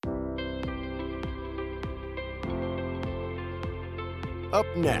Up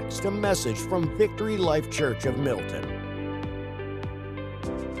next, a message from Victory Life Church of Milton.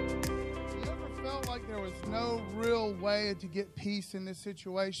 You ever felt like there was no real way to get peace in this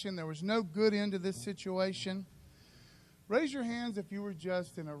situation? There was no good end to this situation? Raise your hands if you were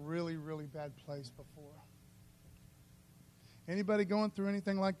just in a really, really bad place before. Anybody going through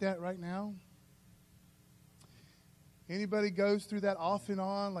anything like that right now? Anybody goes through that off and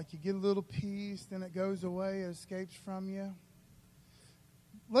on, like you get a little peace, then it goes away, it escapes from you?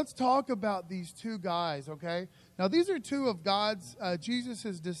 Let's talk about these two guys, okay? Now, these are two of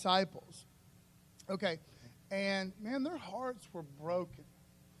Jesus' disciples, okay? And, man, their hearts were broken.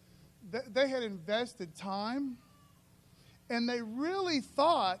 They had invested time, and they really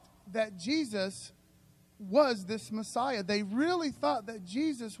thought that Jesus was this Messiah. They really thought that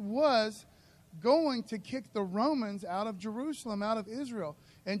Jesus was going to kick the Romans out of Jerusalem, out of Israel.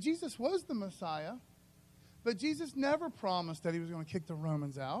 And Jesus was the Messiah. But Jesus never promised that he was going to kick the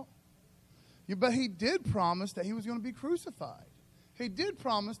Romans out. But he did promise that he was going to be crucified. He did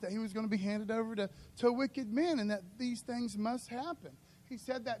promise that he was going to be handed over to wicked men and that these things must happen. He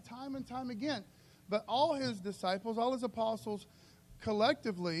said that time and time again. But all his disciples, all his apostles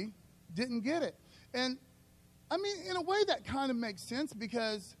collectively didn't get it. And, I mean, in a way that kind of makes sense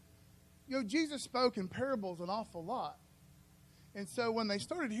because, Jesus spoke in parables an awful lot. And so when they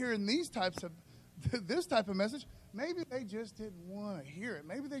started hearing this type of message, maybe they just didn't want to hear it.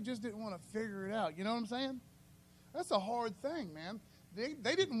 Maybe they just didn't want to figure it out. You know what I'm saying? That's a hard thing, man. They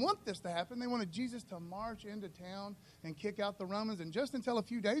didn't want this to happen. They wanted Jesus to march into town and kick out the Romans. And just until a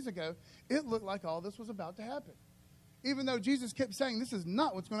few days ago, it looked like all this was about to happen. Even though Jesus kept saying, this is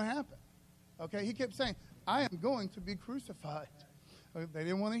not what's going to happen. Okay, he kept saying, I am going to be crucified. They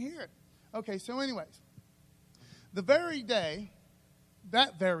didn't want to hear it. Okay, so anyways, that very day,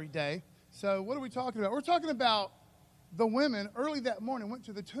 so what are we talking about? We're talking about the women early that morning went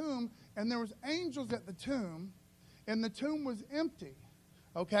to the tomb, and there was angels at the tomb, and the tomb was empty.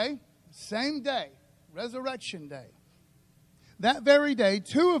 Okay? Same day, Resurrection Day. That very day,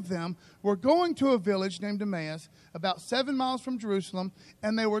 two of them were going to a village named Emmaus, about 7 miles from Jerusalem,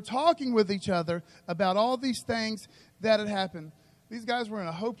 and they were talking with each other about all these things that had happened. These guys were in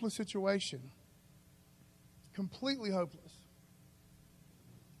a hopeless situation, completely hopeless.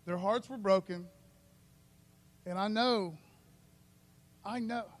 Their hearts were broken, and I know a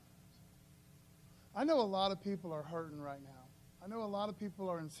lot of people are hurting right now. I know a lot of people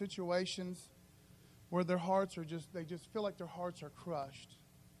are in situations where their hearts are they just feel like their hearts are crushed.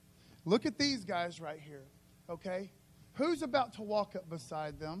 Look at these guys right here, okay? Who's about to walk up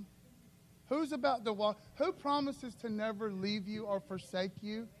beside them? Who's about to walk? Who promises to never leave you or forsake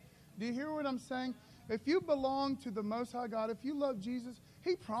you? Do you hear what I'm saying? If you belong to the Most High God, if you love Jesus,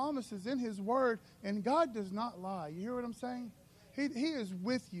 he promises in his word, and God does not lie. You hear what I'm saying? He is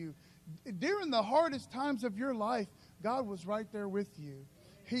with you. During the hardest times of your life, God was right there with you.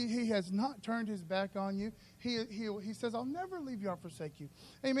 He has not turned his back on you. He says, I'll never leave you or forsake you.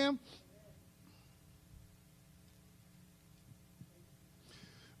 Amen.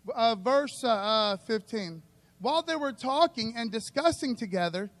 Verse 15. While they were talking and discussing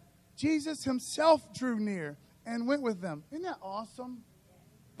together, Jesus himself drew near and went with them. Isn't that awesome?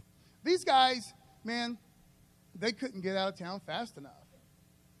 These guys, man, they couldn't get out of town fast enough.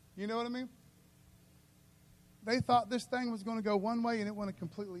 You know what I mean? They thought this thing was going to go one way and it went a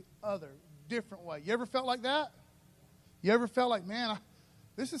completely different way. You ever felt like that? You ever felt like, man,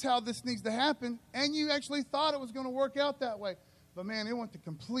 this is how this needs to happen, and you actually thought it was going to work out that way. But, man, it went a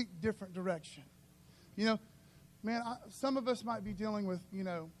complete different direction. Man, some of us might be dealing with,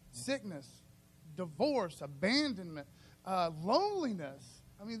 sickness, divorce, abandonment, loneliness.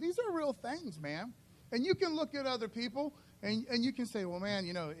 I mean, these are real things, man. And you can look at other people and you can say, well, man,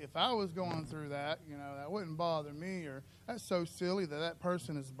 if I was going through that, that wouldn't bother me, or that's so silly that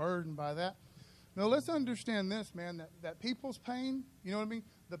person is burdened by that. No, let's understand this, man, that people's pain, you know what I mean?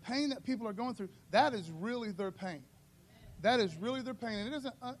 The pain that people are going through, that is really their pain. That is really their pain.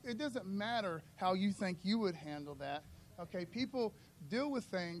 And it doesn't matter how you think you would handle that. Okay, people deal with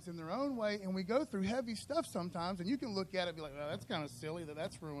things in their own way, and we go through heavy stuff sometimes, and you can look at it and be like, well, that's kind of silly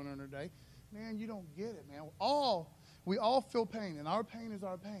that's ruining their day. Man, you don't get it, man. We all feel pain, and our pain is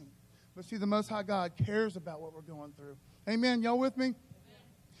our pain. But see, the Most High God cares about what we're going through. Amen. Y'all with me? Amen.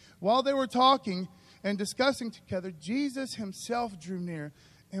 While they were talking and discussing together, Jesus himself drew near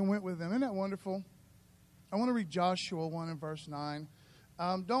and went with them. Isn't that wonderful? I want to read Joshua 1 and verse 9.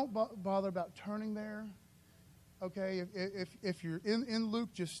 Don't bother about turning there. Okay, if you're in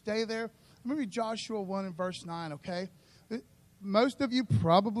Luke, just stay there. Let me read Joshua 1 and verse 9, okay? Most of you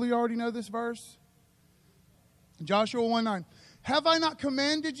probably already know this verse. Joshua 1:9. Have I not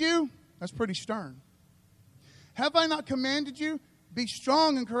commanded you? That's pretty stern. Have I not commanded you? Be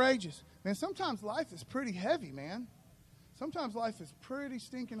strong and courageous. Man, sometimes life is pretty heavy, man. Sometimes life is pretty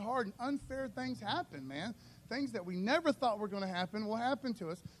stinking hard and unfair things happen, man. Things that we never thought were going to happen will happen to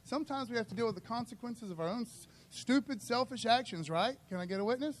us. Sometimes we have to deal with the consequences of our own stupid, selfish actions, right? Can I get a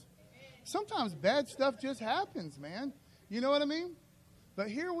witness? Sometimes bad stuff just happens, man. You know what I mean? But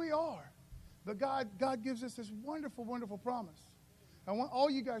here we are. But God gives us this wonderful, wonderful promise. I want all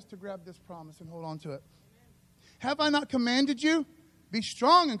you guys to grab this promise and hold on to it. Have I not commanded you? Be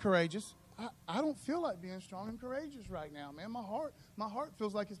strong and courageous. I don't feel like being strong and courageous right now, man. My heart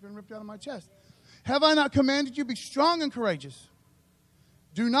feels like it's been ripped out of my chest. Have I not commanded you? Be strong and courageous.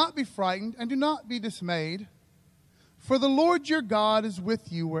 Do not be frightened and do not be dismayed, for the Lord your God is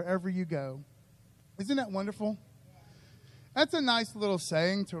with you wherever you go. Isn't that wonderful? That's a nice little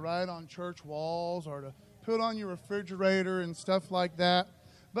saying to write on church walls or to put on your refrigerator and stuff like that.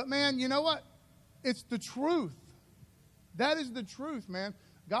 But man, you know what? It's the truth. That is the truth, man.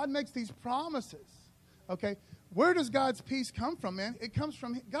 God makes these promises, okay? Where does God's peace come from, man? It comes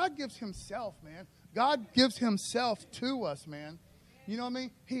from, God gives himself, man. God gives himself to us, man. You know what I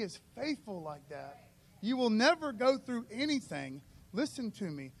mean? He is faithful like that. You will never go through anything. Listen to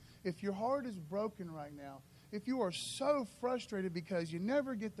me. If your heart is broken right now, if you are so frustrated because you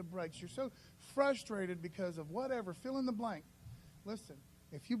never get the breaks, you're so frustrated because of whatever, fill in the blank. Listen,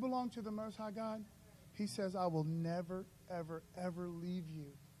 if you belong to the Most High God, he says, I will never, ever, ever leave you.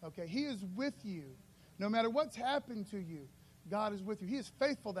 Okay? He is with you. No matter what's happened to you, God is with you. He is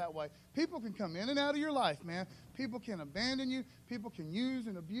faithful that way. People can come in and out of your life, man. People can abandon you. People can use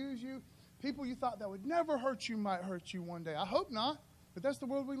and abuse you. People you thought that would never hurt you might hurt you one day. I hope not, but that's the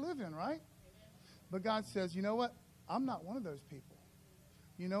world we live in, right? But God says, you know what? I'm not one of those people.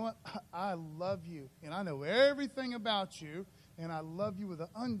 You know what? I love you, and I know everything about you, and I love you with an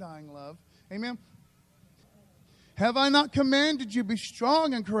undying love. Amen? Have I not commanded you, be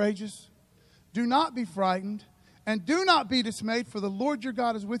strong and courageous? Do not be frightened, and do not be dismayed, for the Lord your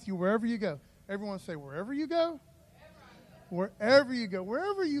God is with you wherever you go. Everyone say, wherever you go? Wherever you go.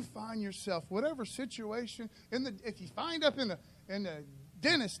 Wherever you find yourself, whatever situation. If you find up in the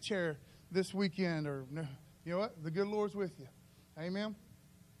dentist chair this weekend, or you know what? The good Lord's with you. Amen?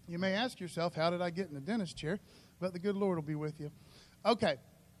 You may ask yourself, how did I get in the dentist chair? But the good Lord will be with you. Okay.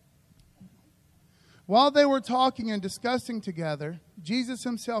 While they were talking and discussing together, Jesus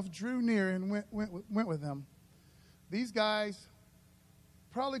himself drew near and went with them. These guys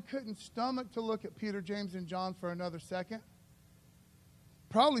probably couldn't stomach to look at Peter, James, and John for another second.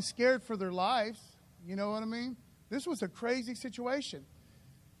 Probably scared for their lives. You know what I mean? This was a crazy situation.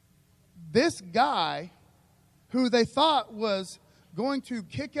 This guy, who they thought was going to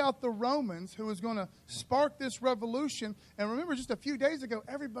kick out the Romans, who was going to spark this revolution. And remember, just a few days ago,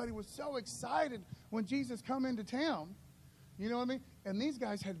 everybody was so excited when Jesus come into town. You know what I mean? And these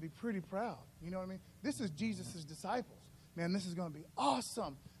guys had to be pretty proud. You know what I mean? This is Jesus' disciples. Man, this is going to be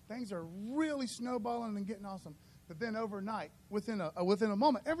awesome. Things are really snowballing and getting awesome. But then overnight, within a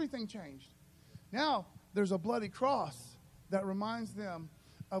moment, everything changed. Now, there's a bloody cross that reminds them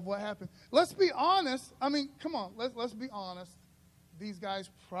of what happened. Let's be honest. I mean, come on, let's be honest. These guys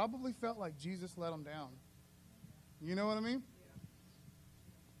probably felt like Jesus let them down. You know what I mean?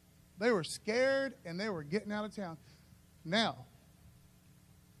 They were scared and they were getting out of town. Now,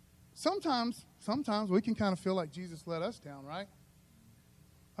 sometimes we can kind of feel like Jesus let us down, right?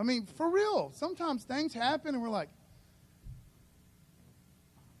 I mean, for real. Sometimes things happen and we're like,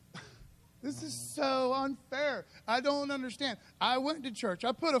 this is so unfair. I don't understand. I went to church.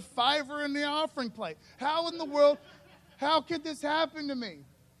 I put a $5 in the offering plate. How in the world, how could this happen to me?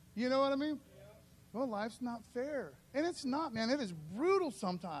 You know what I mean? Well, life's not fair. And it's not, man. It is brutal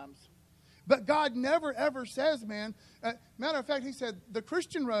sometimes. But God never, ever says, man. Matter of fact, he said, the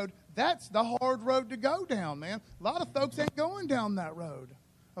Christian road, that's the hard road to go down, man. A lot of folks ain't going down that road.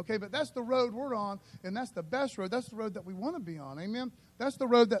 Okay, but that's the road we're on, and that's the best road. That's the road that we want to be on. Amen? That's the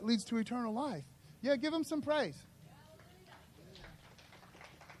road that leads to eternal life. Yeah, give him some praise.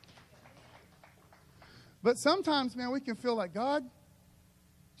 But sometimes, man, we can feel like, God,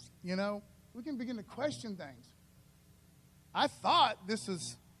 you know, we can begin to question things. I thought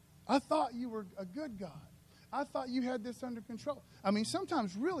you were a good God. I thought you had this under control. I mean,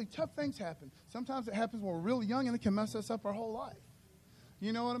 sometimes really tough things happen. Sometimes it happens when we're really young, and it can mess us up our whole life.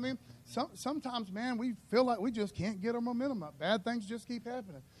 You know what I mean? Sometimes, man, we feel like we just can't get our momentum up. Bad things just keep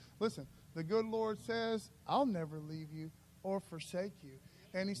happening. Listen, the good Lord says, I'll never leave you or forsake you.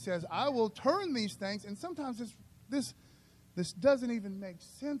 And he says, I will turn these things. And sometimes This doesn't even make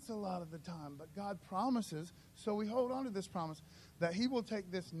sense a lot of the time, but God promises, so we hold on to this promise, that he will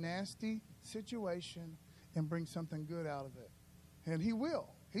take this nasty situation and bring something good out of it. And he will.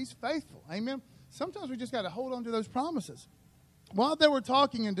 He's faithful. Amen? Sometimes we just got to hold on to those promises. While they were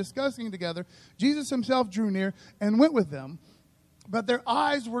talking and discussing together, Jesus himself drew near and went with them, but their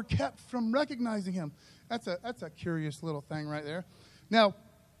eyes were kept from recognizing him. That's a curious little thing right there. Now,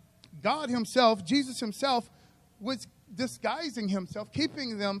 God himself, Jesus himself, was disguising himself,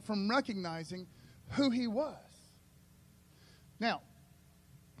 keeping them from recognizing who he was. Now,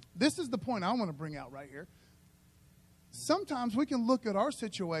 this is the point I want to bring out right here. Sometimes we can look at our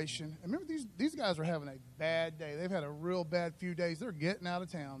situation, and remember these guys are having a bad day. They've had a real bad few days. They're getting out of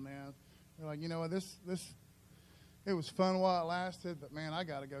town, man. They're like, you know what, this it was fun while it lasted, but man, I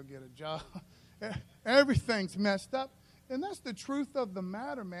got to go get a job. Everything's messed up. And that's the truth of the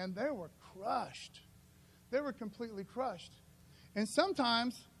matter, man. They were crushed. They were completely crushed. And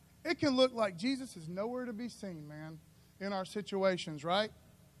sometimes it can look like Jesus is nowhere to be seen, man, in our situations, right?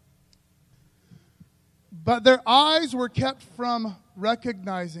 But their eyes were kept from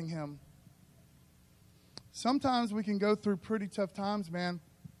recognizing him. Sometimes we can go through pretty tough times, man,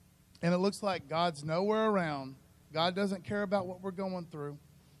 and it looks like God's nowhere around. God doesn't care about what we're going through.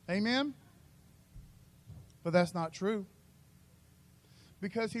 Amen? But that's not true.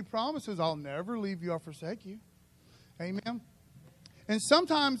 Because he promises, I'll never leave you or forsake you. Amen? And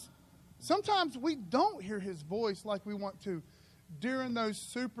sometimes we don't hear his voice like we want to during those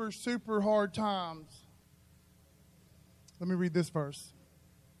super, super hard times. Let me read this verse.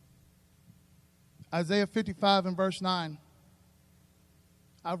 Isaiah 55 and verse 9.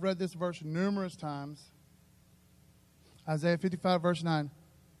 I've read this verse numerous times. Isaiah 55 verse 9.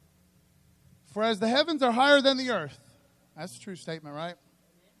 For as the heavens are higher than the earth. That's a true statement, right?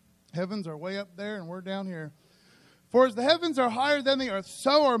 Heavens are way up there and we're down here. For as the heavens are higher than the earth,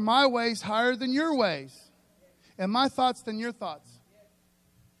 so are my ways higher than your ways, and my thoughts than your thoughts.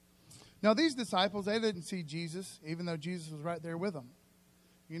 Now, these disciples, they didn't see Jesus, even though Jesus was right there with them.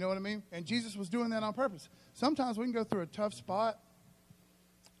 You know what I mean? And Jesus was doing that on purpose. Sometimes we can go through a tough spot,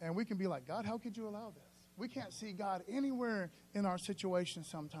 and we can be like, God, how could you allow this? We can't see God anywhere in our situation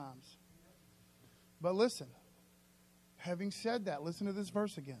sometimes. But listen, having said that, listen to this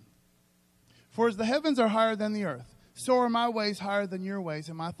verse again. For as the heavens are higher than the earth, so are my ways higher than your ways,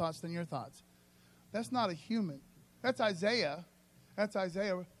 and my thoughts than your thoughts. That's not a human. That's Isaiah. That's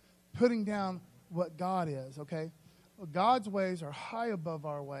Isaiah putting down what God is, okay? God's ways are high above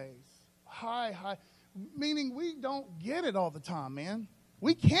our ways. High. Meaning we don't get it all the time, man.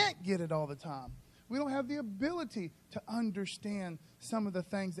 We can't get it all the time. We don't have the ability to understand some of the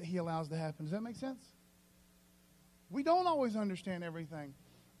things that he allows to happen. Does that make sense? We don't always understand everything,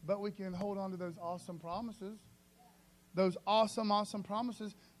 but we can hold on to those awesome promises. Those awesome, awesome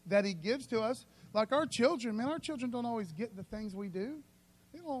promises that he gives to us. Like our children, man, our children don't always get the things we do.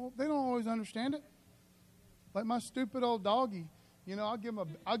 They don't always understand it. Like my stupid old doggy, you know, I'll give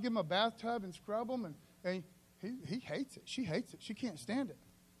him a bathtub and scrub him, and he hates it. She hates it. She can't stand it.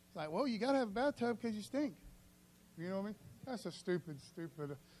 It's like, well, you got to have a bathtub because you stink. You know what I mean? That's a stupid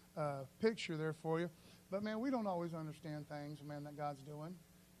picture there for you. But, man, we don't always understand things, man, that God's doing.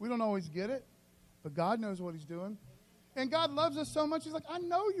 We don't always get it, but God knows what he's doing. And God loves us so much, he's like, I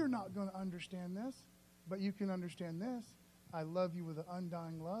know you're not going to understand this, but you can understand this. I love you with an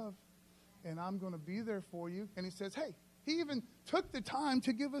undying love, and I'm going to be there for you. And he says, hey, he even took the time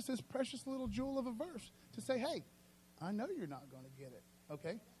to give us this precious little jewel of a verse to say, hey, I know you're not going to get it,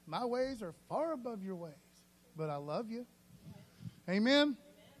 okay? My ways are far above your ways, but I love you. Amen?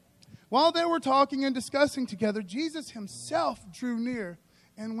 While they were talking and discussing together, Jesus himself drew near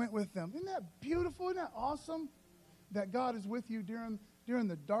and went with them. Isn't that beautiful? Isn't that awesome? That God is with you during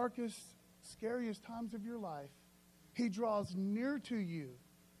the darkest, scariest times of your life. He draws near to you.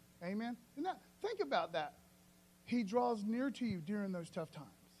 Amen? Think about that. He draws near to you during those tough times.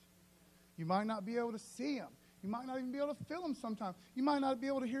 You might not be able to see him. You might not even be able to feel him sometimes. You might not be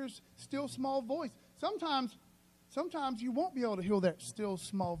able to hear his still small voice. Sometimes you won't be able to hear that still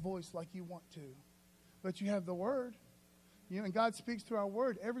small voice like you want to. But you have the word. You know, and God speaks through our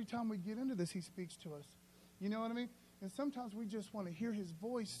word. Every time we get into this, he speaks to us. You know what I mean? And sometimes we just want to hear his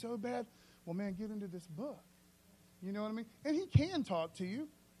voice so bad. Well, man, get into this book. You know what I mean? And he can talk to you.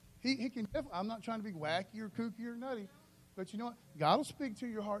 He can definitely. I'm not trying to be wacky or kooky or nutty. But you know what? God will speak to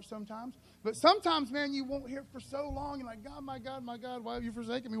your heart sometimes. But sometimes, man, you won't hear it for so long. You're like, God, my God, why have you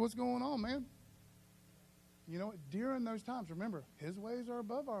forsaken me? What's going on, man? You know, during those times, remember, his ways are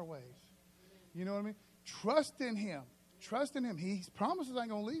above our ways. You know what I mean? Trust in him. Trust in him. He promises I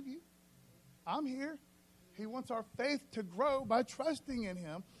ain't going to leave you. I'm here. He wants our faith to grow by trusting in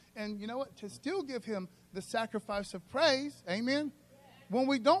him. And you know what? To still give him the sacrifice of praise. Amen? When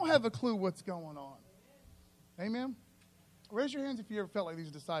we don't have a clue what's going on. Amen? Raise your hands if you ever felt like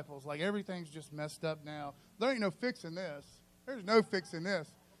these disciples. Like everything's just messed up now. There ain't no fixing this. There's no fixing this.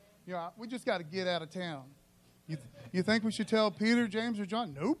 You know, we just got to get out of town. You think we should tell Peter, James, or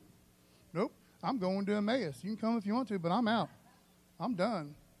John? Nope. Nope. I'm going to Emmaus. You can come if you want to, but I'm out. I'm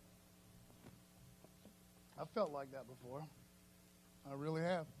done. I've felt like that before. I really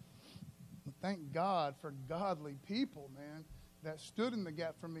have. But thank God for godly people, man, that stood in the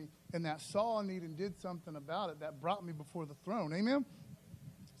gap for me and that saw a need and did something about it that brought me before the throne. Amen?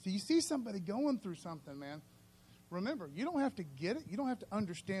 So you see somebody going through something, man. Remember, you don't have to get it. You don't have to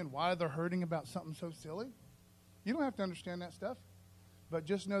understand why they're hurting about something so silly. You don't have to understand that stuff. But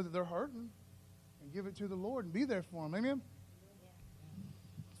just know that they're hurting and give it to the Lord and be there for them. Amen?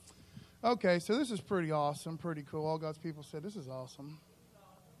 Okay, so this is pretty awesome, pretty cool. All God's people said, this is awesome.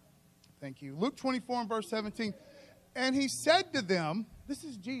 Thank you. Luke 24 and verse 17. And he said to them, this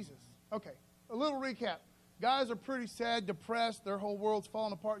is Jesus. Okay, a little recap. Guys are pretty sad, depressed. Their whole world's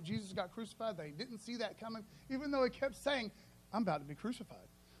falling apart. Jesus got crucified. They didn't see that coming, even though he kept saying, I'm about to be crucified.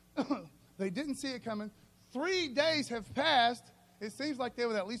 They didn't see it coming. 3 days have passed. It seems like they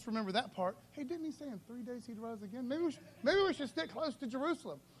would at least remember that part. Hey, didn't he say in 3 days he'd rise again? Maybe we should stick close to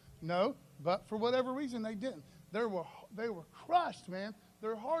Jerusalem. No, but for whatever reason, they didn't. They were crushed, man.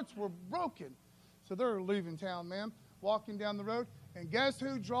 Their hearts were broken. So they're leaving town, man, walking down the road. And guess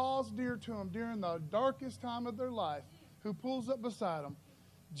who draws near to them during the darkest time of their life? Who pulls up beside them?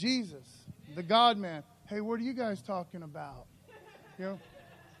 Jesus, the God-man. Hey, what are you guys talking about? You know,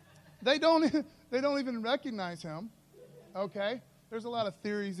 they don't even recognize him. Okay? There's a lot of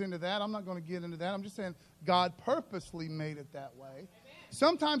theories into that. I'm not going to get into that. I'm just saying God purposely made it that way.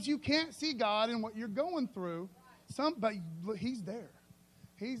 Sometimes you can't see God in what you're going through, but he's there.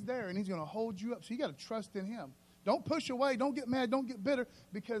 He's there, and he's going to hold you up. So you got to trust in him. Don't push away. Don't get mad. Don't get bitter,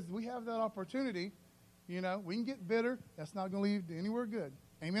 because we have that opportunity. You know, we can get bitter. That's not going to lead to anywhere good.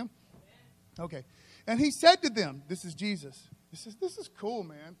 Amen? Okay. And he said to them, this is Jesus. This is cool,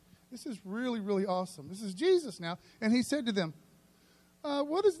 man. This is really, really awesome. This is Jesus now. And he said to them,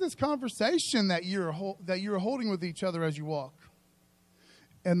 what is this conversation that you're holding with each other as you walk?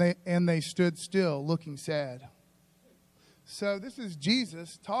 And they stood still, looking sad. So this is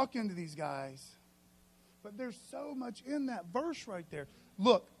Jesus talking to these guys. But there's so much in that verse right there.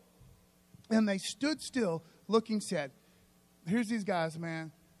 Look, and they stood still, looking sad. Here's these guys,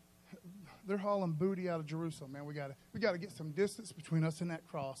 man. They're hauling booty out of Jerusalem, man. We gotta get some distance between us and that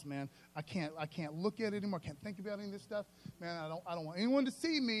cross, man. I can't look at it anymore. I can't think about any of this stuff, man. I don't want anyone to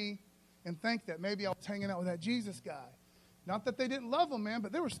see me and think that maybe I was hanging out with that Jesus guy. Not that they didn't love him, man,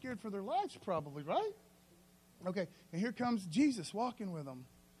 but they were scared for their lives probably, right? Okay, and here comes Jesus walking with them.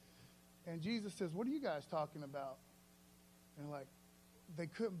 And Jesus says, what are you guys talking about? And they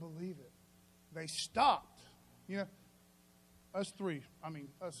couldn't believe it. They stopped. You know, us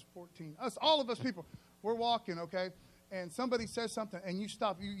 14, all of us people, we're walking, okay? And somebody says something, and you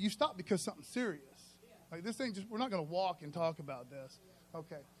stop. You stop because something's serious. Like this thing, we're not going to walk and talk about this.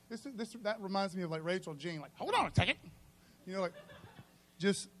 Okay, that reminds me of like Rachel Jean. Like, hold on a second. You know, like,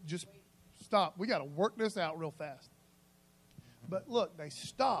 just stop. We got to work this out real fast. But look, they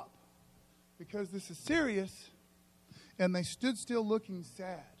stop because this is serious, and they stood still looking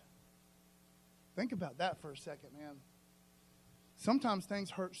sad. Think about that for a second, man. Sometimes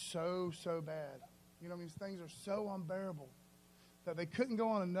things hurt so bad. You know what I mean? Things are so unbearable that they couldn't go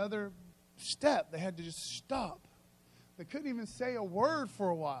on another step. They had to just stop. They couldn't even say a word for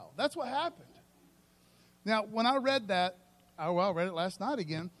a while. That's what happened. Now, when I read that, I read it last night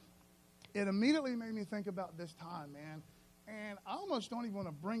again, it immediately made me think about this time, man. And I almost don't even want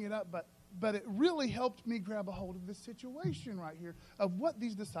to bring it up, but it really helped me grab a hold of this situation right here of what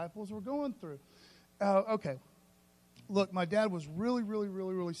these disciples were going through. Okay. Look, my dad was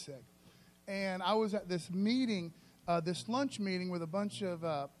really sick. And I was at this meeting, this lunch meeting with a bunch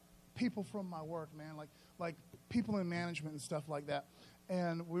of people from my work, man, like people in management and stuff like that.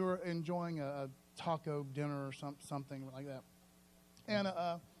 And we were enjoying a taco dinner or something like that.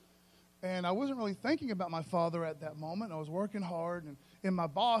 And I wasn't really thinking about my father at that moment. I was working hard. And my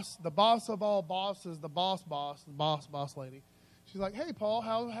boss, the boss of all bosses, the boss lady, she's like, hey, Paul,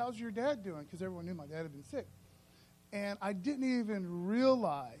 how's your dad doing? Because everyone knew my dad had been sick. And I didn't even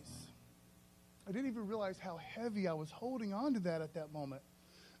realize how heavy I was holding on to that at that moment.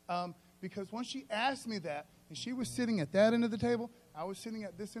 Because when she asked me that, and she was sitting at that end of the table, I was sitting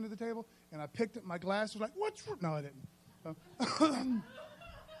at this end of the table, and I picked up my glasses, like, what's wrong? No, I didn't.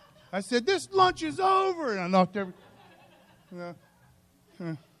 I said, this lunch is over. And I knocked every... No.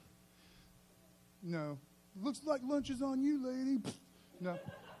 No. Looks like lunch is on you, lady. No.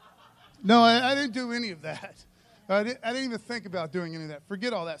 No, I didn't do any of that. I didn't even think about doing any of that.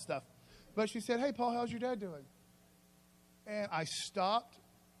 Forget all that stuff. But she said, hey, Paul, how's your dad doing? And I stopped.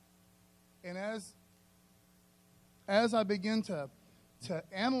 And as I began to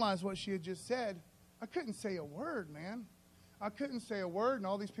analyze what she had just said, I couldn't say a word, man. I couldn't say a word, and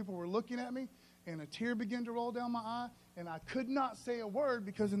all these people were looking at me, and a tear began to roll down my eye, and I could not say a word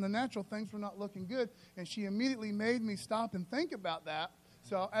because in the natural things were not looking good. And she immediately made me stop and think about that.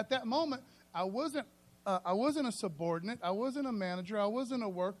 So at that moment, I wasn't a subordinate. I wasn't a manager. I wasn't a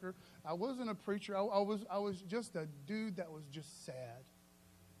worker. I wasn't a preacher. I was just a dude that was just sad.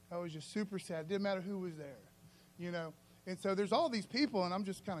 I was just super sad. Didn't matter who was there, you know. And so there's all these people, and I'm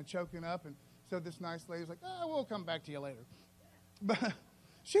just kind of choking up. And so this nice lady's like, we'll come back to you later. But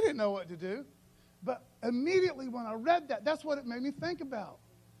she didn't know what to do. But immediately when I read that, that's what it made me think about.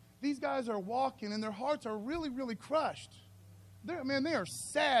 These guys are walking, and their hearts are really, really crushed. They are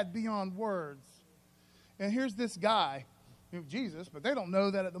sad beyond words. And here's this guy, Jesus, but they don't know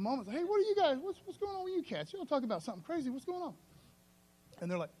that at the moment. Hey, what are you guys? What's going on with you cats? You're talking about something crazy. What's going on?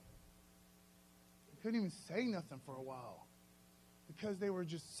 And they're like, they couldn't even say nothing for a while because they were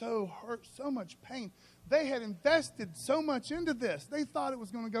just so hurt, so much pain. They had invested so much into this. They thought it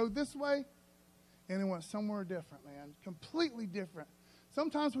was going to go this way, and it went somewhere different, man, completely different.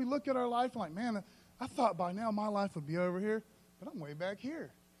 Sometimes we look at our life like, man, I thought by now my life would be over here, but I'm way back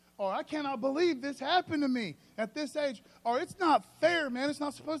here. Or I cannot believe this happened to me at this age. Or it's not fair, man. It's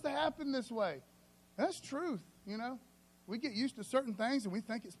not supposed to happen this way. That's truth, you know. We get used to certain things and we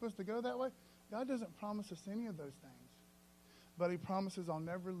think it's supposed to go that way. God doesn't promise us any of those things. But he promises, I'll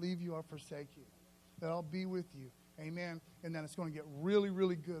never leave you or forsake you. That I'll be with you. Amen. And that it's going to get really,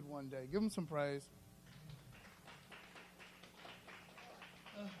 really good one day. Give him some praise.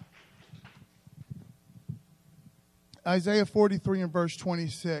 Isaiah 43 and verse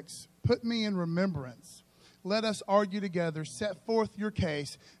 26. Put me in remembrance. Let us argue together. Set forth your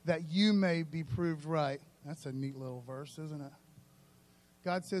case that you may be proved right. That's a neat little verse, isn't it?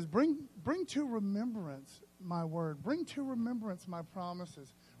 God says, bring to remembrance my word. Bring to remembrance my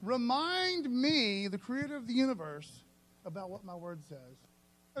promises. Remind me, the creator of the universe, about what my word says.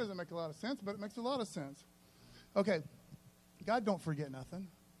 That doesn't make a lot of sense, but it makes a lot of sense. Okay, God don't forget nothing.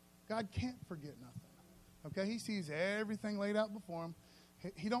 God can't forget nothing. Okay, he sees everything laid out before him.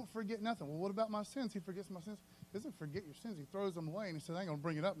 He don't forget nothing. Well, what about my sins? He forgets my sins. He doesn't forget your sins. He throws them away, and he says, I ain't going to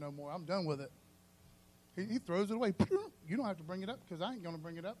bring it up no more. I'm done with it. He throws it away. You don't have to bring it up because I ain't going to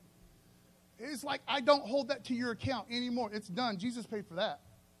bring it up. It's like I don't hold that to your account anymore. It's done. Jesus paid for that.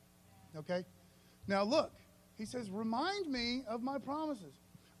 Okay? Now, look. He says, remind me of my promises.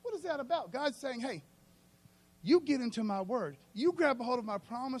 What is that about? God's saying, hey, you get into my word. You grab a hold of my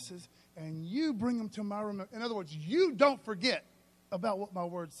promises, and you bring them to my remembrance. In other words, you don't forget about what my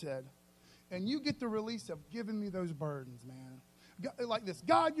word said. And you get the release of giving me those burdens, man. God, like this.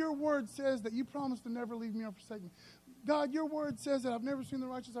 God, your word says that you promised to never leave me or forsake me. God, your word says that I've never seen the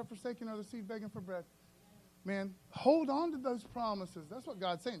righteous are forsaken or the seed begging for bread. Man, hold on to those promises. That's what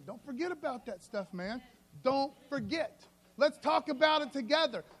God's saying. Don't forget about that stuff, man. Don't forget. Let's talk about it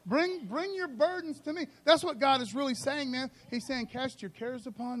together. Bring your burdens to me. That's what God is really saying, man. He's saying, cast your cares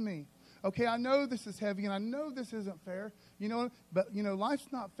upon me. Okay, I know this is heavy, and I know this isn't fair. You know, but, you know, life's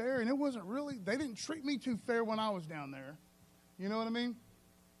not fair, and it wasn't really, they didn't treat me too fair when I was down there. You know what I mean?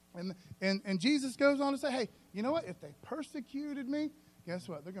 And Jesus goes on to say, hey, you know what? If they persecuted me, guess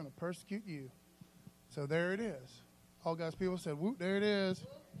what? They're going to persecute you. So there it is. All God's people said, whoop, there it is.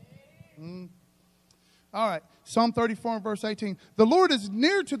 All right, Psalm 34 and verse 18. The Lord is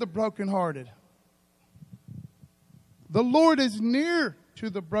near to the brokenhearted. The Lord is near to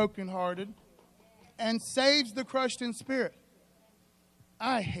the brokenhearted and saves the crushed in spirit.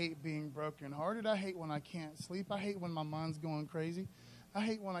 I hate being brokenhearted. I hate when I can't sleep. I hate when my mind's going crazy. I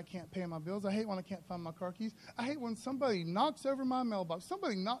hate when I can't pay my bills. I hate when I can't find my car keys. I hate when somebody knocks over my mailbox.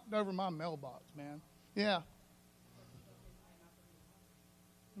 Somebody knocked over my mailbox, man. Yeah.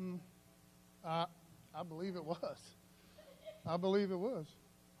 I believe it was. I believe it was.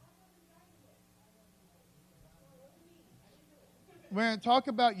 Man, talk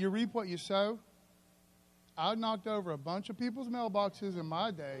about you reap what you sow. I knocked over a bunch of people's mailboxes in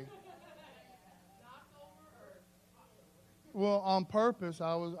my day. Well, on purpose,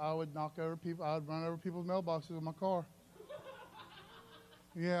 I would knock over people. I would run over people's mailboxes with my car.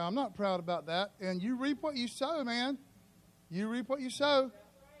 Yeah, I'm not proud about that. And you reap what you sow, man. You reap what you sow.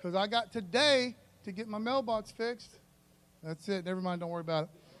 Because I got today to get my mailbox fixed. That's it. Never mind. Don't worry about it.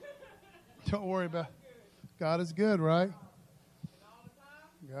 Don't worry about it. God is good, right?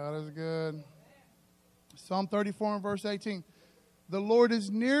 God is good. Psalm 34 and verse 18. The Lord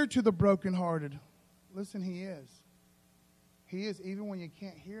is near to the brokenhearted. Listen, He is. He is, even when you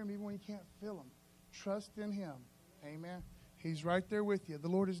can't hear Him, even when you can't feel Him. Trust in Him. Amen. He's right there with you. The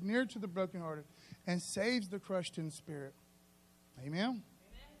Lord is near to the brokenhearted and saves the crushed in spirit. Amen. Amen.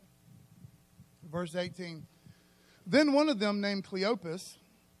 Verse 18. Then one of them, named Cleopas,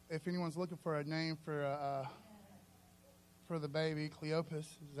 if anyone's looking for a name for the baby, Cleopas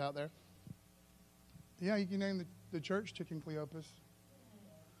is out there. Yeah, you can name the church chicken Cleopas.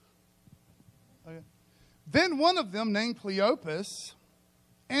 Okay. Then one of them, named Cleopas,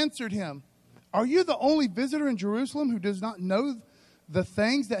 answered him, "Are you the only visitor in Jerusalem who does not know the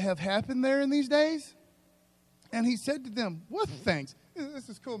things that have happened there in these days?" And he said to them, "What things?" This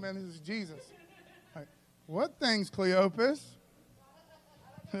is cool, man. This is Jesus. Right. What things, Cleopas?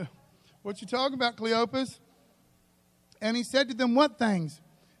 What you talking about, Cleopas? And he said to them, "What things?"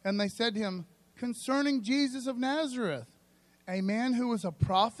 And they said to him, "Concerning Jesus of Nazareth, a man who was a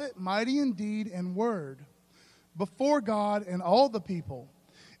prophet, mighty in deed and word, before God and all the people,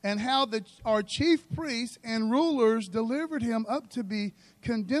 and how our chief priests and rulers delivered him up to be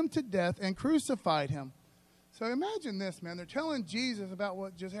condemned to death and crucified him." So imagine this, man. They're telling Jesus about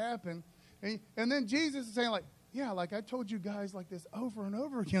what just happened. And then Jesus is saying, like, yeah, like I told you guys like this over and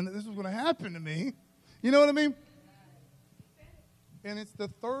over again that this was going to happen to me. You know what I mean? And it's the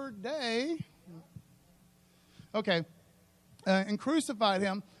third day. Okay. And crucified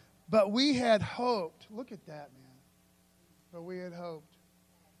him. But we had hoped. Look at that, man. But we had hoped.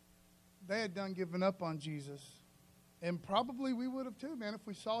 They had done giving up on Jesus. And probably we would have too, man, if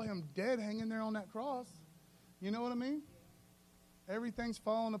we saw him dead hanging there on that cross. You know what I mean? Everything's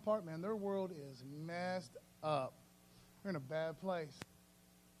falling apart, man. Their world is messed up. They're in a bad place.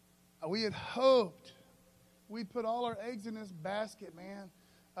 We had hoped. We put all our eggs in this basket, man.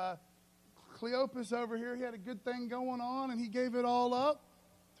 Cleopas over here, he had a good thing going on, and he gave it all up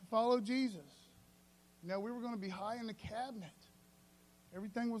to follow Jesus. You know, we were going to be high in the cabinet.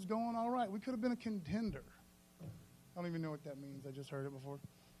 Everything was going all right. We could have been a contender. I don't even know what that means. I just heard it before.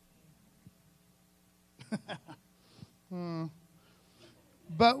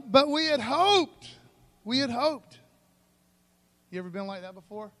 But we had hoped. We had hoped. You ever been like that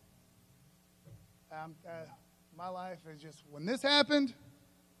before? My life is just, when this happened,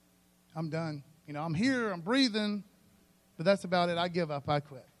 I'm done. You know, I'm here, I'm breathing, but that's about it. I give up. I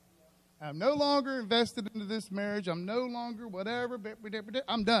quit. I'm no longer invested into this marriage. I'm no longer whatever.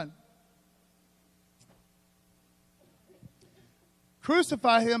 I'm done.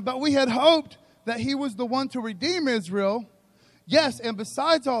 Crucify him, but we had hoped that he was the one to redeem Israel. Yes, and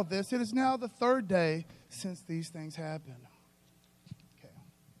besides all this, it is now the third day since these things happened. Okay.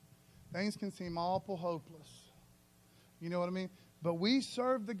 Things can seem awful hopeless. You know what I mean? But we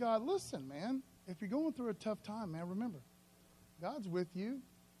serve the God. Listen, man, if you're going through a tough time, man, remember, God's with you.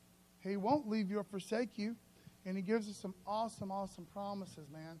 He won't leave you or forsake you. And he gives us some awesome, awesome promises,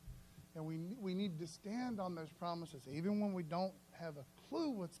 man. And we need to stand on those promises, even when we don't have a clue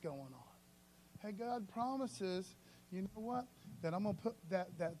what's going on. Hey, God promises, you know what? That I'm going to put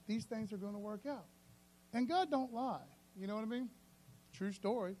that these things are going to work out. And God don't lie. You know what I mean? True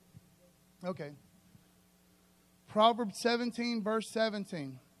story. Okay. Proverbs 17, verse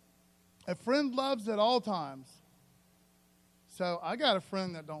 17. A friend loves at all times. So I got a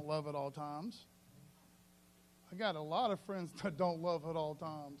friend that don't love at all times. I got a lot of friends that don't love at all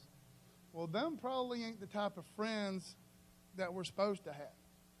times. Well, them probably ain't the type of friends that we're supposed to have.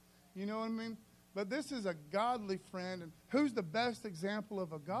 You know what I mean? But this is a godly friend. And who's the best example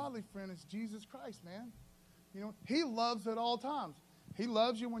of a godly friend is Jesus Christ, man. You know, he loves at all times. He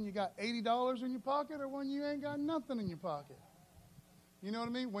loves you when you got $80 in your pocket or when you ain't got nothing in your pocket. You know what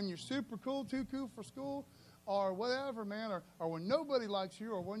I mean? When you're super cool, too cool for school, or whatever, man, or when nobody likes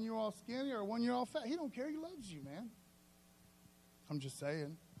you, or when you're all skinny, or when you're all fat. He don't care. He loves you, man. I'm just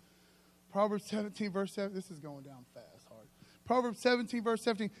saying. Proverbs 17, verse 7. This is going down fast, hard. Proverbs 17, verse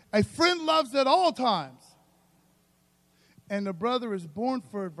 17. A friend loves at all times, and a brother is born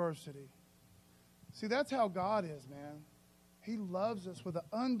for adversity. See, that's how God is, man. He loves us with an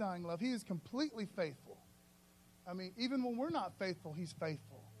undying love. He is completely faithful. I mean, even when we're not faithful, he's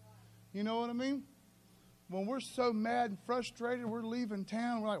faithful. You know what I mean? When we're so mad and frustrated, we're leaving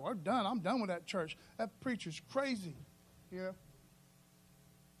town, we're like, we're done. I'm done with that church. That preacher's crazy. You know?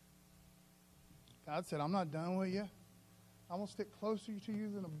 God said, I'm not done with you. I'm going to stick closer to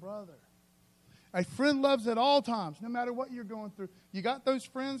you than a brother. A friend loves at all times, no matter what you're going through. You got those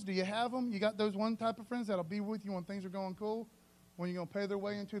friends? Do you have them? You got those one type of friends that'll be with you when things are going cool? when you're going to pay their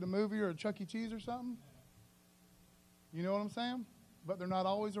way into the movie or a Chuck E. Cheese or something. You know what I'm saying? But they're not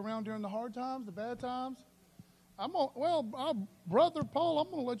always around during the hard times, the bad times. Brother Paul,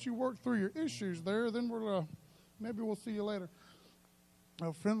 I'm going to let you work through your issues there. Then maybe we'll see you later.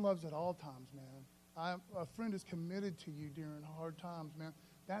 A friend loves at all times, man. A friend is committed to you during hard times, man.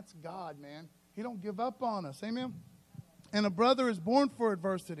 That's God, man. He don't give up on us. Amen? And a brother is born for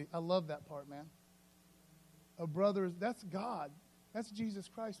adversity. I love that part, man. That's God. That's Jesus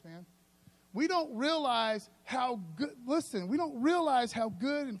Christ, man. We don't realize how good, we don't realize how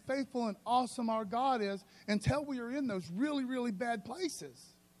good and faithful and awesome our God is until we are in those really, really bad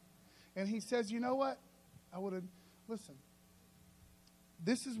places. And he says, you know what?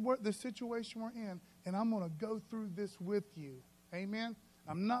 This is what the situation we're in, and I'm going to go through this with you. Amen?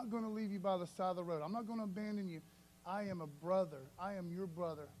 I'm not going to leave you by the side of the road. I'm not going to abandon you. I am a brother. I am your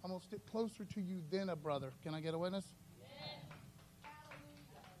brother. I'm going to stick closer to you than a brother. Can I get a witness?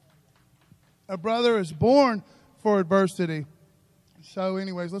 A brother is born for adversity. So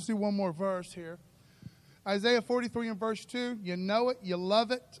anyways, let's do one more verse here. Isaiah 43 and verse 2. You know it. You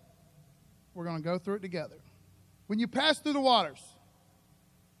love it. We're going to go through it together. When you pass through the waters.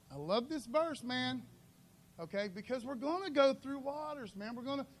 I love this verse, man. Okay, because we're going to go through waters, man.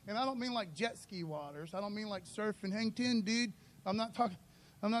 And I don't mean like jet ski waters. I don't mean like surfing. Hang 10, dude. I'm not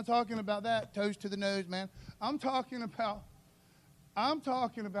talking about that. Toes to the nose, man. I'm talking about,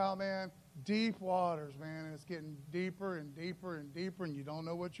 man, deep waters, man. And it's getting deeper and deeper and deeper, and you don't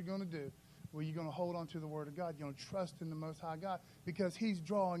know what you're going to do. Well, you're going to hold on to the Word of God. You're going to trust in the Most High God because He's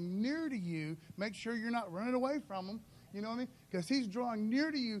drawing near to you. Make sure you're not running away from Him. You know what I mean? Because He's drawing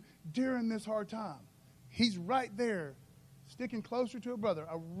near to you during this hard time. He's right there, sticking closer to a brother,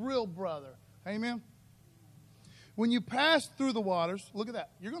 a real brother. Amen? When you pass through the waters, look at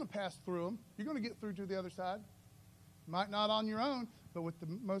that. You're going to pass through them. You're going to get through to the other side. Might not on your own, but with the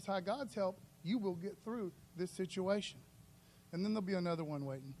Most High God's help, you will get through this situation. And then there'll be another one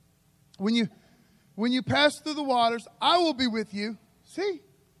waiting. When you pass through the waters, I will be with you. See?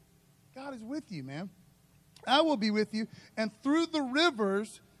 God is with you, man. I will be with you. And through the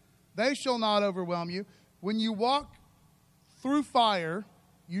rivers, they shall not overwhelm you. When you walk through fire,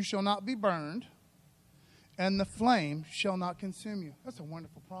 you shall not be burned, and the flame shall not consume you. That's a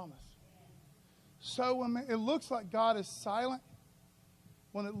wonderful promise. So when it looks like God is silent,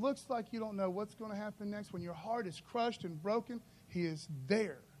 when it looks like you don't know what's going to happen next, when your heart is crushed and broken, He is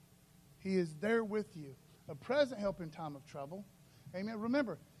there. He is there with you. A present help in time of trouble. Amen.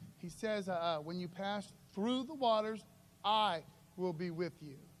 Remember, He says, when you pass through the waters, I will be with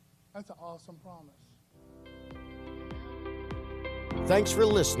you. That's an awesome promise. Thanks for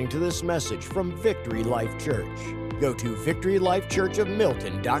listening to this message from Victory Life Church. Go to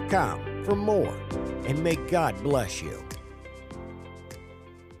victorylifechurchofmilton.com for more, and may God bless you.